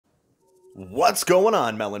What's going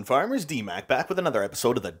on, melon farmers? D-Mac back with another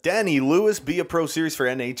episode of the Danny Lewis Be a Pro Series for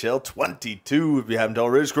NHL 22. If you haven't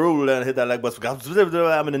already, scroll down and hit that like button.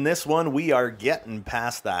 And in this one, we are getting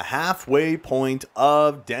past the halfway point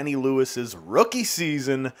of Danny Lewis's rookie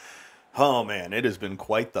season. Oh man, it has been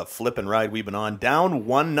quite the flippin' ride we've been on. Down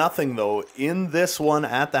 1-0 though in this one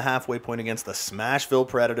at the halfway point against the Nashville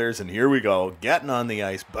Predators. And here we go, getting on the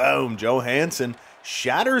ice. Boom, Johansson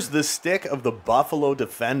shatters the stick of the Buffalo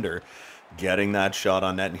defender. Getting that shot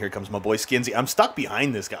on net, and here comes my boy Skinsy. I'm stuck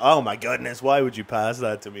behind this guy. Oh my goodness, why would you pass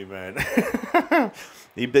that to me, man?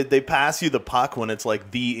 They pass you the puck when it's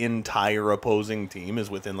like the entire opposing team is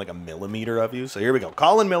within like a millimeter of you. So here we go.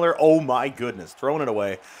 Colin Miller, oh my goodness, throwing it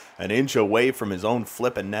away. An inch away from his own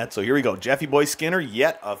flipping net. So here we go. Jeffy Boy Skinner,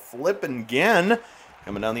 yet a flipping again.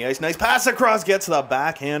 Coming down the ice, nice pass across, gets the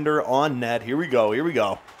backhander on net. Here we go, here we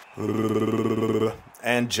go.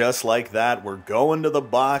 And just like that, we're going to the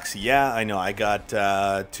box. Yeah, I know. I got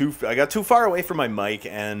too far away from my mic,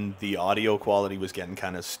 and the audio quality was getting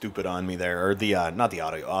kind of stupid on me there. Or the not the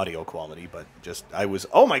audio quality, but just I was.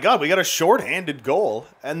 Oh my God, we got a shorthanded goal,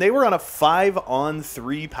 and they were on a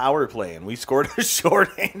 5-on-3 power play, and we scored a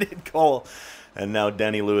shorthanded goal. And now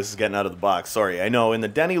Danny Lewis is getting out of the box. Sorry, I know in the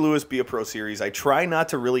Danny Lewis Be a Pro series, I try not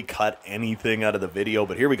to really cut anything out of the video,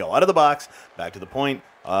 but here we go. Out of the box, back to the point.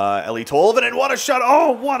 Ellie Tolvanen, and what a shot.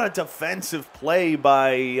 Oh, what a defensive play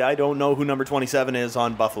by, I don't know who number 27 is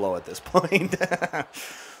on Buffalo at this point.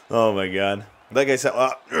 Oh my God. Like I said,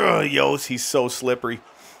 Yos, he's so slippery.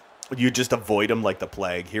 You just avoid him like the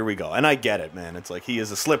plague. Here we go. And I get it, man. It's like he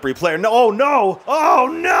is a slippery player. No, oh no. Oh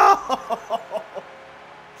no.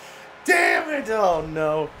 Damn it! Oh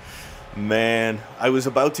no. Man, I was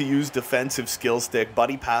about to use defensive skill stick.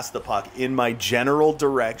 Buddy passed the puck in my general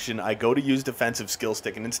direction. I go to use defensive skill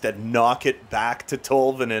stick and instead knock it back to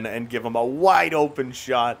Tolvanen and give him a wide open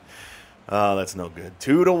shot. Oh, that's no good.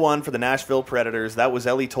 2-1 for the Nashville Predators. That was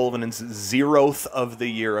Ellie Tolvanen's 0th of the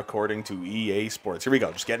year, according to EA Sports. Here we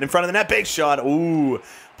go. Just getting in front of the net. Big shot. Ooh,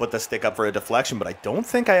 put the stick up for a deflection, but I don't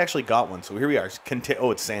think I actually got one. So here we are.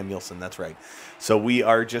 Oh, it's Samuelson. That's right. So we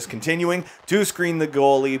are just continuing to screen the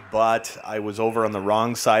goalie, but I was over on the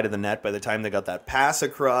wrong side of the net by the time they got that pass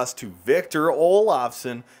across to Victor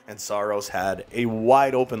Olofsson, and Saros had a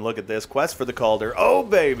wide open look at this. Quest for the Calder. Oh,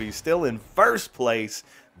 baby. Still in first place.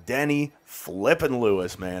 Denny flippin'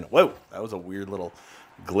 Lewis, man. Whoa, that was a weird little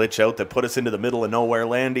glitch out that put us into the middle of nowhere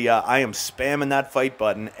landia. I am spamming that fight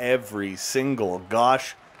button every single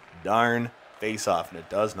gosh darn face-off, and it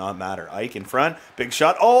does not matter. Ike in front, big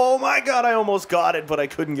shot. Oh my God, I almost got it, but I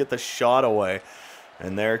couldn't get the shot away.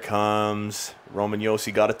 And there comes Roman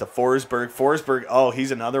Josi, got it to Forsberg. Forsberg, oh, he's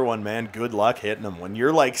another one, man. Good luck hitting him. When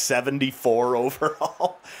you're like 74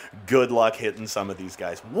 overall, good luck hitting some of these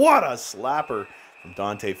guys. What a slapper from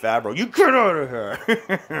Dante Fabro. You get out of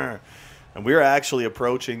here. And we're actually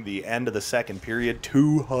approaching the end of the second period.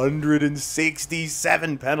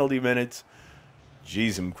 267 penalty minutes.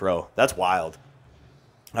 Jeez, crow. That's wild.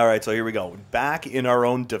 All right, so here we go. Back in our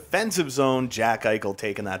own defensive zone. Jack Eichel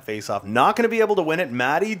taking that face-off. Not going to be able to win it.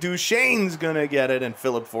 Matty Duchene's going to get it. And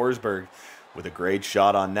Philip Forsberg with a great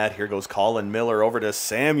shot on net. Here goes Colin Miller over to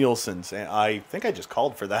Samuelson. I think I just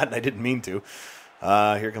called for that, and I didn't mean to.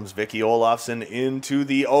 Here comes Vicky Olofsson into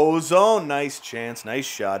the O-zone. Nice chance, nice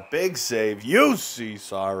shot, big save. You see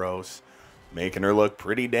Saros making her look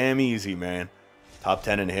pretty damn easy, man. Top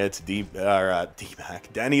 10 in hits,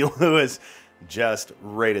 D-Mac. Danny Lewis just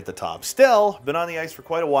right at the top. Still, been on the ice for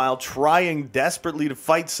quite a while, trying desperately to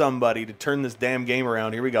fight somebody to turn this damn game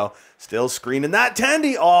around. Here we go. Still screening that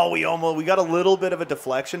Tandy. Oh, we got a little bit of a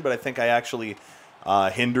deflection, but I think I actually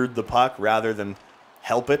hindered the puck rather than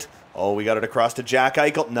help it. Oh, we got it across to Jack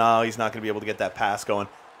Eichel. No, he's not going to be able to get that pass going.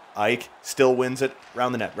 Ike still wins it.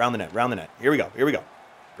 Round the net, round the net, round the net. Here we go, here we go.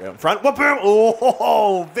 Right in front.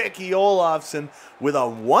 Oh, Vicky Olofsson with a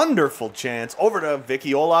wonderful chance. Over to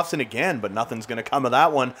Vicky Olofsson again, but nothing's going to come of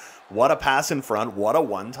that one. What a pass in front. What a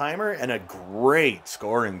one-timer and a great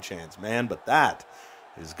scoring chance, man. But that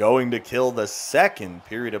is going to kill the second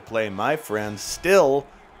period of play, my friends. Still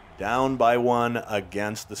down by 1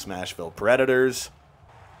 against the Nashville Predators.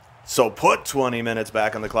 So put 20 minutes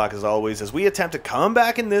back on the clock as always as we attempt to come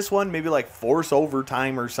back in this one, maybe like force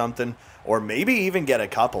overtime or something, or maybe even get a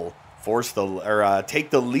couple,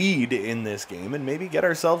 take the lead in this game and maybe get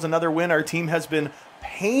ourselves another win. Our team has been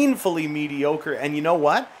painfully mediocre, and you know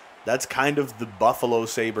what? That's kind of the Buffalo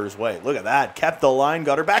Sabres way. Look at that. Kept the line,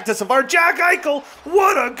 got her back to Savard. Jack Eichel,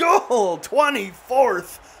 what a goal!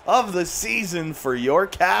 24th of the season for your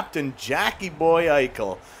captain, Jackie Boy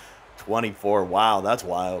Eichel. 24. Wow, that's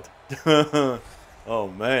wild.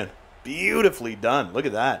 Oh, man. Beautifully done. Look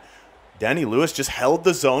at that. Danny Lewis just held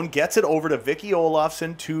the zone, gets it over to Vicky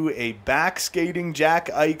Olofsson to a back-skating Jack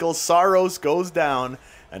Eichel. Saros goes down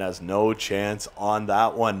and has no chance on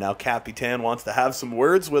that one. Now Capitan wants to have some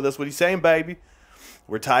words with us. What are you saying, baby?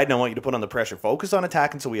 We're tied, and I want you to put on the pressure. Focus on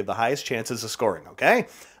attacking so we have the highest chances of scoring, okay?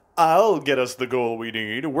 I'll get us the goal we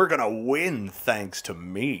need. We're going to win thanks to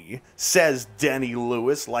me, says Danny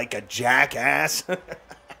Lewis like a jackass.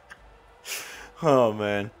 Oh,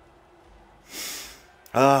 man.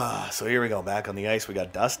 So here we go, back on the ice. We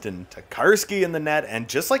got Dustin Tokarski in the net, and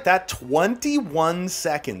just like that, 21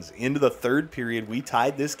 seconds into the third period, we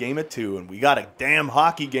tied this game at 2, and we got a damn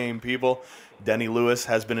hockey game, people. Danny Lewis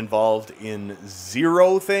has been involved in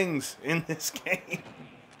 0 things in this game.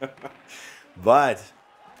 But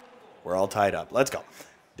we're all tied up. Let's go.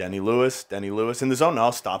 Danny Lewis in the zone. No,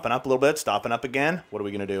 stopping up a little bit, stopping up again. What are we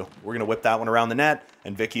going to do? We're going to whip that one around the net,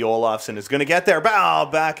 and Vicky Olofsson is going to get there. Bow,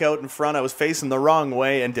 back out in front. I was facing the wrong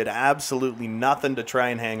way and did absolutely nothing to try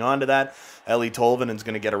and hang on to that. Ellie Tolvanen's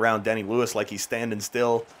going to get around Danny Lewis like he's standing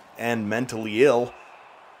still and mentally ill.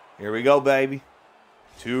 Here we go, baby.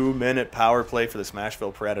 2-minute power play for the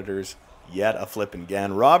Nashville Predators. Yet a flippin'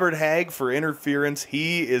 again. Robert Hagg for interference.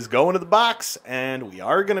 He is going to the box, and we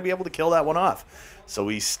are going to be able to kill that one off. So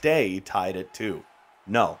we stay tied at 2.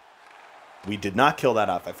 No, we did not kill that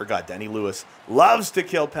off. I forgot. Danny Lewis loves to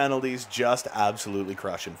kill penalties. Just absolutely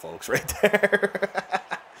crushing folks right there.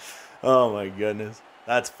 Oh, my goodness.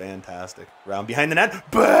 That's fantastic. Round behind the net.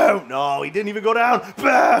 Boom! No, he didn't even go down.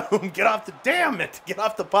 Boom! Get off the... Damn it! Get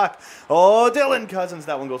off the puck. Oh, Dylan Cousins.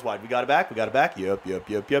 That one goes wide. We got it back. We got it back. Yep.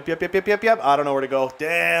 I don't know where to go.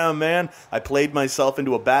 Damn, man. I played myself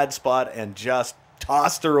into a bad spot and just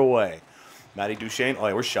tossed her away. Matty Duchesne. Oh,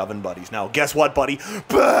 yeah, we're shoving buddies now. Guess what, buddy?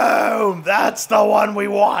 Boom! That's the one we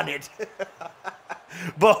wanted.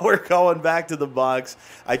 But we're going back to the box.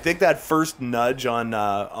 I think that first nudge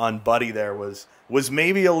on Buddy there was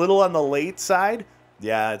maybe a little on the late side.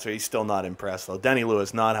 Yeah, that's right. He's still not impressed, though. Danny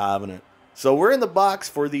Lewis not having it. So we're in the box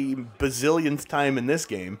for the bazillionth time in this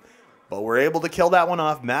game, but we're able to kill that one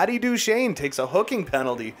off. Matty Duchesne takes a hooking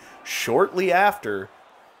penalty shortly after.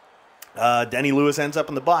 Danny Lewis ends up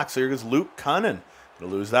in the box. So here goes Luke Cunnin.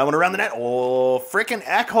 Gonna lose that one around the net. Oh, frickin'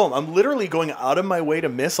 Ekholm. I'm literally going out of my way to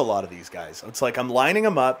miss a lot of these guys. It's like I'm lining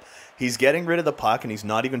him up. He's getting rid of the puck, and he's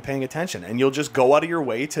not even paying attention. And you'll just go out of your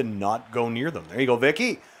way to not go near them. There you go,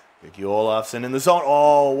 Vicky. Vicky Olofsson in the zone.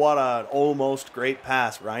 Oh, what an almost great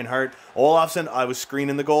pass. Reinhardt. Olofsson, I was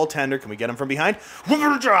screening the goaltender. Can we get him from behind?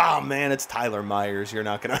 Oh, man, it's Tyler Myers. You're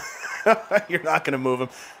not going to you're not going to move him.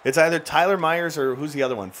 It's either Tyler Myers or who's the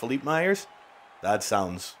other one? Philippe Myers? That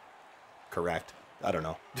sounds correct. I don't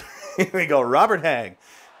know. Here we go. Robert Hagg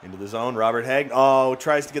into the zone. Robert Hagg. Oh,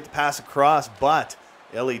 tries to get the pass across, but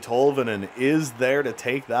Ellie Tolvanen is there to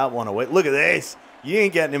take that one away. Look at this. You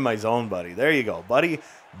ain't getting in my zone, buddy. There you go, buddy.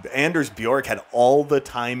 Anders Bjork had all the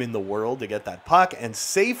time in the world to get that puck and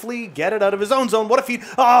safely get it out of his own zone. What a feed.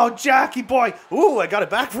 Oh, Jackie boy. Ooh, I got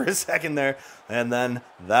it back for a second there. And then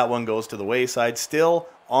that one goes to the wayside. Still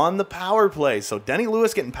on the power play. So Danny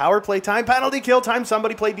Lewis getting power play time. Penalty kill time.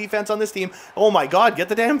 Somebody play defense on this team. Oh, my God. Get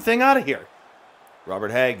the damn thing out of here.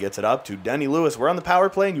 Robert Hagg gets it up to Danny Lewis. We're on the power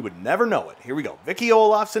play, and you would never know it. Here we go. Vicky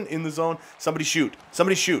Olofsson in the zone. Somebody shoot.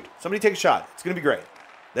 Somebody shoot. Somebody take a shot. It's going to be great.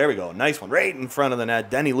 There we go. Nice one. Right in front of the net.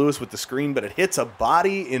 Danny Lewis with the screen, but it hits a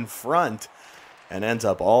body in front and ends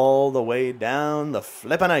up all the way down the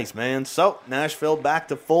flippin' ice, man. So, Nashville back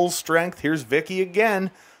to full strength. Here's Vicky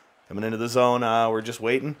again. Coming into the zone. We're just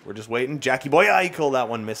waiting. We're just waiting. Jackie Boy Eichel. That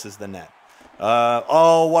one misses the net.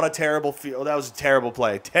 Oh, what a terrible feel. That was a terrible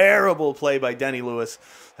play. Terrible play by Danny Lewis.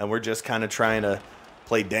 And we're just kind of trying to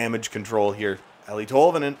play damage control here. Ellie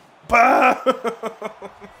Tolvanen.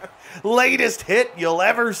 Latest hit you'll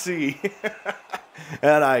ever see.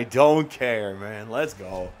 And I don't care, man. Let's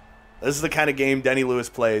go. This is the kind of game Danny Lewis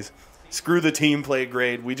plays. Screw the team play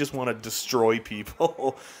grade. We just want to destroy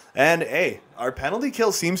people. And, hey, our penalty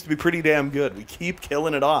kill seems to be pretty damn good. We keep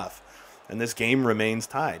killing it off. And this game remains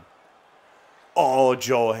tied. Oh,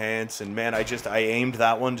 Johansson, man, I aimed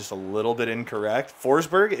that one just a little bit incorrect.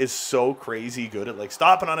 Forsberg is so crazy good at, like,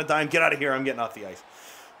 stopping on a dime. Get out of here. I'm getting off the ice.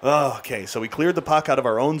 Oh, okay, so we cleared the puck out of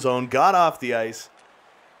our own zone, got off the ice.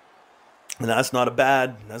 And that's not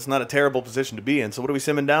a terrible position to be in. So what are we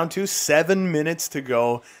simming down to? 7 minutes to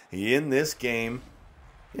go in this game.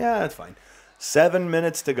 Yeah, that's fine. 7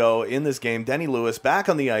 minutes to go in this game. Danny Lewis back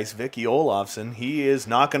on the ice. Vicky Olofsson. He is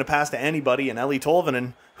not going to pass to anybody. And Ellie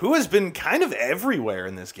Tolvanen, who has been kind of everywhere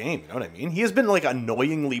in this game. You know what I mean? He has been like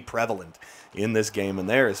annoyingly prevalent in this game. And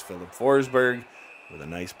there is Philip Forsberg with a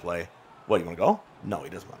nice play. What, you want to go? No, he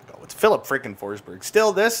doesn't want to go. It's Philip freaking Forsberg.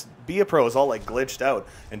 Still, this Be a Pro is all like glitched out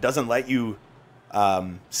and doesn't let you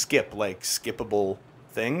skip like skippable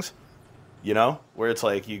things. You know, where it's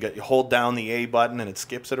like you hold down the A button and it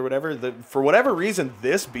skips it or whatever. For whatever reason,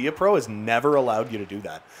 this Be a Pro has never allowed you to do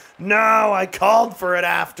that. No, I called for it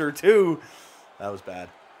after too. That was bad.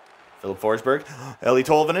 Philip Forsberg, Ellie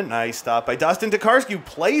Tolvanen, nice stop by Dustin Tokarski, who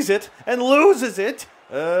plays it and loses it.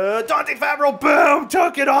 Dante Fabro, boom,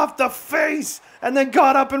 took it off the face and then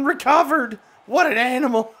got up and recovered. What an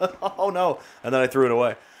animal. Oh no. And then I threw it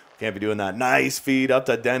away. Can't be doing that. Nice feed up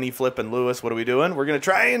to Denny, Flip, and Lewis. What are we doing? We're going to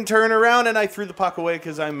try and turn around, and I threw the puck away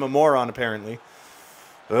because I'm a moron, apparently.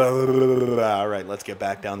 All right, let's get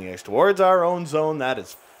back down the ice towards our own zone. That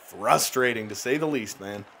is frustrating, to say the least,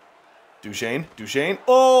 man. Duchesne.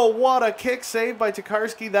 Oh, what a kick save by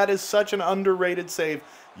Tokarski. That is such an underrated save.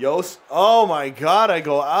 Yost, oh my God,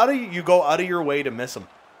 you go out of your way to miss him.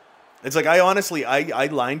 It's like, I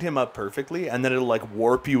lined him up perfectly, and then it'll like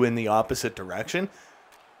warp you in the opposite direction.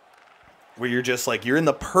 Where you're just like, you're in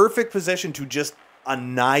the perfect position to just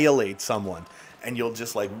annihilate someone. And you'll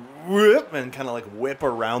just like whip and kind of like whip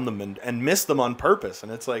around them and miss them on purpose.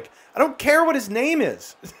 And it's like, I don't care what his name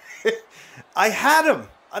is. I had him.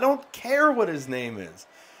 I don't care what his name is.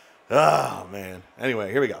 Oh, man. Anyway,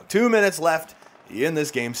 here we go. 2 minutes left in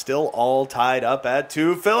this game. Still all tied up at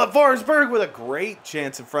 2. Philip Forsberg with a great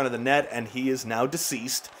chance in front of the net. And he is now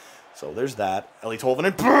deceased. So there's that. Ellie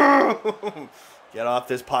Tolvanen. Boom! Get off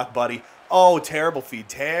this puck, buddy. Oh, terrible feed.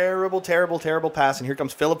 Terrible pass. And here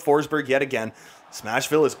comes Philip Forsberg yet again.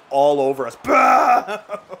 Smashville is all over us.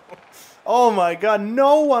 Oh, my God.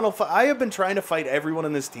 No one will fight. I have been trying to fight everyone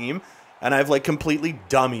in this team, and I've, like, completely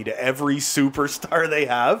dummied every superstar they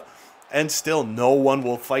have, and still no one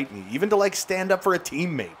will fight me, even to, like, stand up for a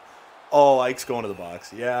teammate. Oh, Ike's going to the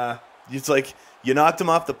box. Yeah. It's like, you knocked him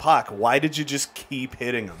off the puck. Why did you just keep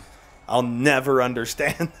hitting him? I'll never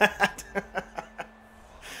understand that.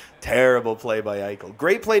 Terrible play by Eichel.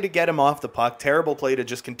 Great play to get him off the puck. Terrible play to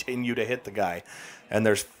just continue to hit the guy. And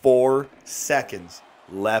there's 4 seconds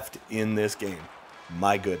left in this game.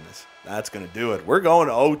 My goodness. That's going to do it. We're going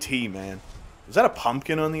to OT, man. Was that a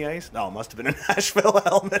pumpkin on the ice? No, it must have been a Nashville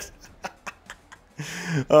helmet.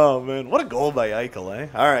 Oh, man. What a goal by Eichel, eh?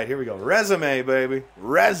 All right, here we go. Resume, baby.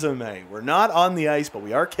 Resume. We're not on the ice, but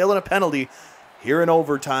we are killing a penalty here in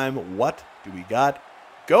overtime. What do we got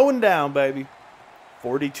going down, baby?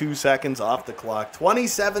 42 seconds off the clock.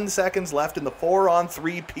 27 seconds left in the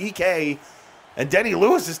 4-on-3 PK. And Denny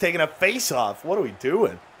Lewis is taking a face-off. What are we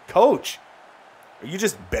doing? Coach, are you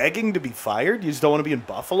just begging to be fired? You just don't want to be in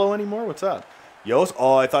Buffalo anymore? What's up? Yost,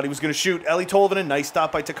 oh, I thought he was going to shoot. Ellie Tolvanen, nice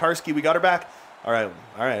stop by Tokarski. We got her back. All right.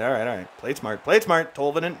 Play it smart.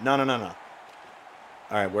 Tolvanen, no. All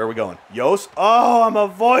right, where are we going? Yost, oh, I'm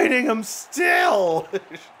avoiding him still.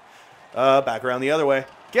 Back around the other way.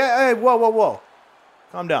 Hey, whoa.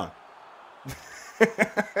 Calm down.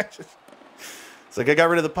 It's like I got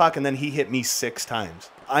rid of the puck, and then he hit me 6 times.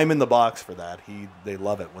 I'm in the box for that. They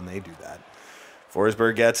love it when they do that.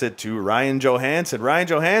 Forsberg gets it to Ryan Johansson. Ryan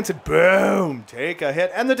Johansson, boom, take a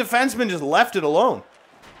hit. And the defenseman just left it alone.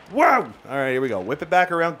 Wow. All right, here we go. Whip it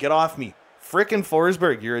back around. Get off me. Frickin'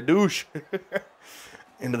 Forsberg, you're a douche.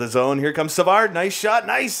 Into the zone. Here comes Savard. Nice shot.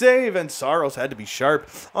 Nice save. And Saros had to be sharp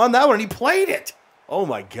on that one. And he played it. Oh,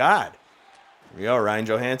 my God. Here we go. Ryan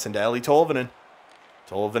Johansson to Ellie Tolvanen.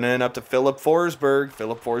 Tolvanen up to Philip Forsberg.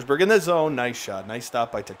 Philip Forsberg in the zone. Nice shot. Nice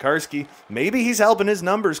stop by Tokarski. Maybe he's helping his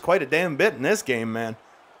numbers quite a damn bit in this game, man.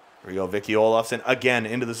 Here we go. Vicky Olofsson again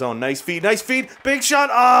into the zone. Nice feed. Nice feed. Big shot.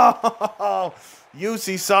 Oh,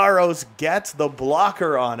 UC Saros gets the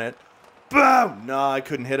blocker on it. Boom. No, I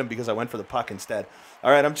couldn't hit him because I went for the puck instead.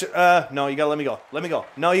 All right. No, you got to let me go. Let me go.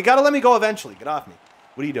 No, you got to let me go eventually. Get off me.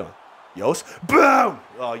 What are you doing? Yost. Boom.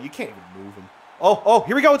 Oh, you can't even move him. Oh,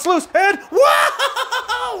 here we go. It's loose. And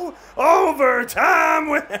wow! Overtime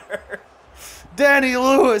winner. Danny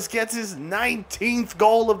Lewis gets his 19th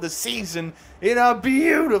goal of the season in a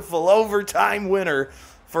beautiful overtime winner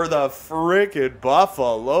for the frickin'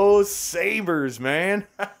 Buffalo Sabres, man.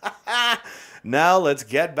 Now let's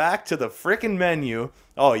get back to the frickin' menu.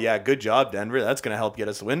 Oh, yeah, good job, Denver. That's going to help get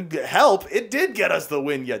us the win. Help! It did get us the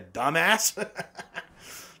win, you dumbass.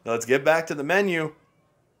 Let's get back to the menu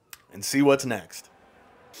and see what's next.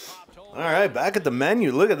 All right, back at the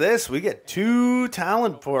menu. Look at this. We get 2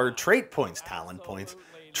 trait points.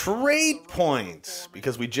 Trait points.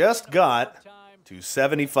 Because we just got to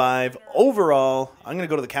 75 overall. I'm going to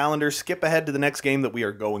go to the calendar, skip ahead to the next game that we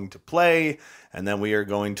are going to play, and then we are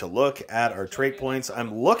going to look at our trait points.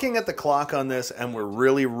 I'm looking at the clock on this, and we're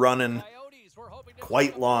really running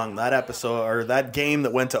quite long. That episode, or that game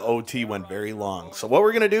that went to OT, went very long. So what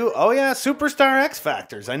we're going to do, oh yeah, Superstar X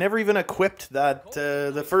Factors. I never even equipped that,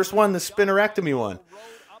 the first one, the spinerectomy one.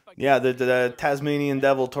 Yeah, the Tasmanian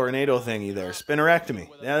Devil Tornado thingy there. Spinerectomy.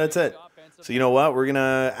 Yeah, that's it. So you know what? We're going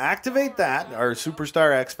to activate that, our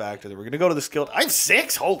Superstar X Factor. We're going to go to the skill. I have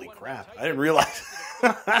 6? Holy crap. I didn't realize.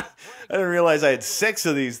 I didn't realize I had 6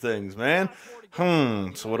 of these things, man.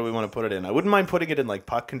 So what do we want to put it in? I wouldn't mind putting it in like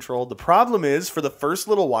puck control. The problem is for the first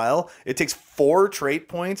little while, it takes 4 trait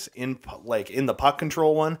points in the puck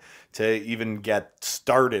control one to even get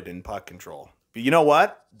started in puck control. But you know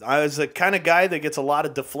what? I was the kind of guy that gets a lot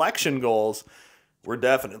of deflection goals. We're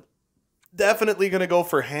definitely going to go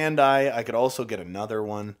for hand-eye. I could also get another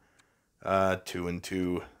one. 2 and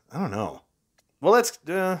 2. I don't know. Well, let's...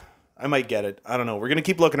 I might get it. I don't know. We're going to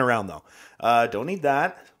keep looking around, though. Don't need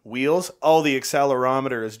that. Wheels. Oh, the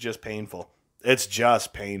accelerometer is just painful. It's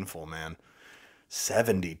just painful, man.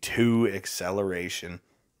 72 acceleration.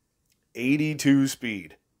 82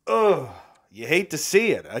 speed. Ugh. You hate to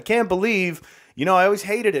see it. I can't believe... You know, I always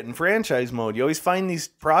hated it in franchise mode. You always find these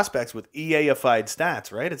prospects with EA-ified stats,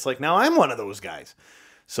 right? It's like, now I'm one of those guys.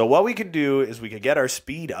 So what we could do is we could get our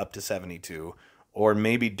speed up to 72, or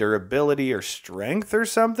maybe durability or strength or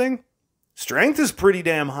something. Strength is pretty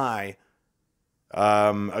damn high.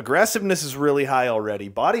 Aggressiveness is really high already.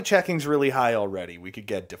 Body checking's really high already. We could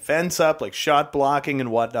get defense up, like shot blocking and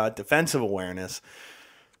whatnot, defensive awareness.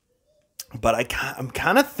 But I'm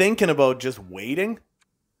kind of thinking about just waiting,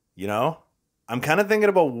 you know? I'm kind of thinking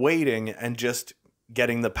about waiting and just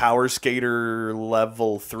getting the Power Skater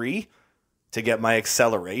level 3 to get my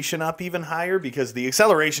acceleration up even higher, because the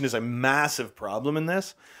acceleration is a massive problem in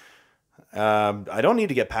this. I don't need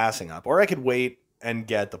to get passing up, or I could wait and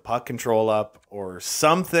get the puck control up or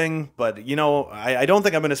something. But, you know, I don't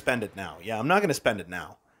think I'm going to spend it now. Yeah, I'm not going to spend it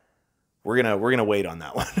now. We're gonna wait on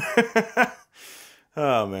that one.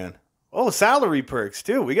 Oh, man. Oh, salary perks,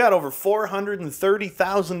 too. We got over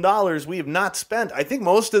 $430,000 we have not spent. I think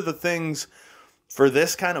most of the things for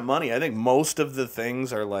this kind of money, I think most of the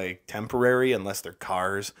things are like temporary unless they're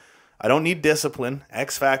cars. I don't need discipline.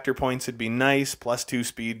 X Factor points would be nice, +2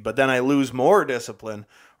 speed, but then I lose more discipline.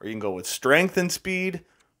 Or you can go with strength and speed.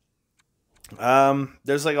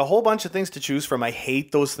 There's like a whole bunch of things to choose from. I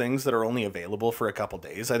hate those things that are only available for a couple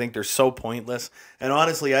days. I think they're so pointless. And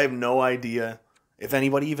honestly, I have no idea if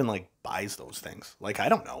anybody even like buys those things. Like, I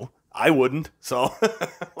don't know. I wouldn't. So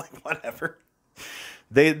like, whatever.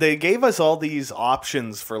 They gave us all these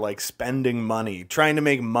options for like spending money, trying to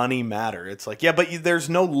make money matter. It's like, yeah, but there's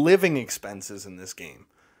no living expenses in this game.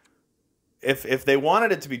 If they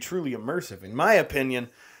wanted it to be truly immersive, in my opinion,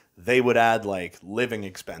 they would add like living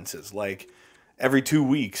expenses. Like every 2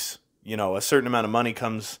 weeks, you know, a certain amount of money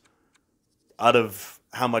comes out of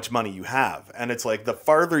how much money you have. And it's like the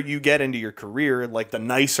farther you get into your career, like the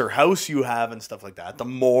nicer house you have and stuff like that, the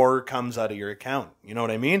more comes out of your account. You know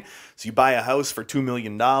what I mean? So you buy a house for $2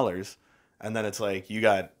 million and then it's like you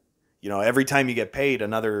got, you know, every time you get paid,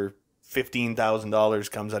 another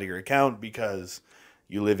 $15,000 comes out of your account because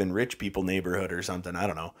you live in rich people neighborhood or something. I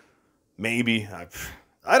don't know. Maybe.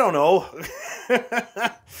 I don't know.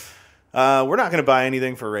 We're not going to buy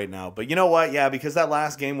anything for right now. But you know what? Yeah, because that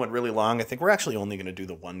last game went really long, I think we're actually only going to do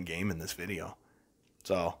the one game in this video.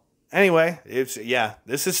 So, anyway,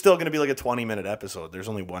 this is still going to be like a 20-minute episode. There's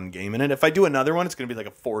only one game in it. If I do another one, it's going to be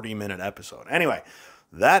like a 40-minute episode. Anyway,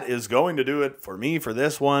 that is going to do it for me for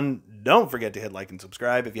this one. Don't forget to hit like and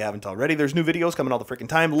subscribe if you haven't already. There's new videos coming all the freaking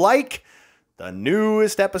time. Like the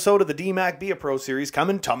newest episode of the DMAC Be a Pro series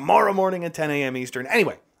coming tomorrow morning at 10 a.m. Eastern.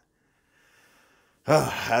 Anyway,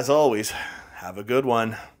 as always, have a good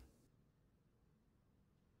one.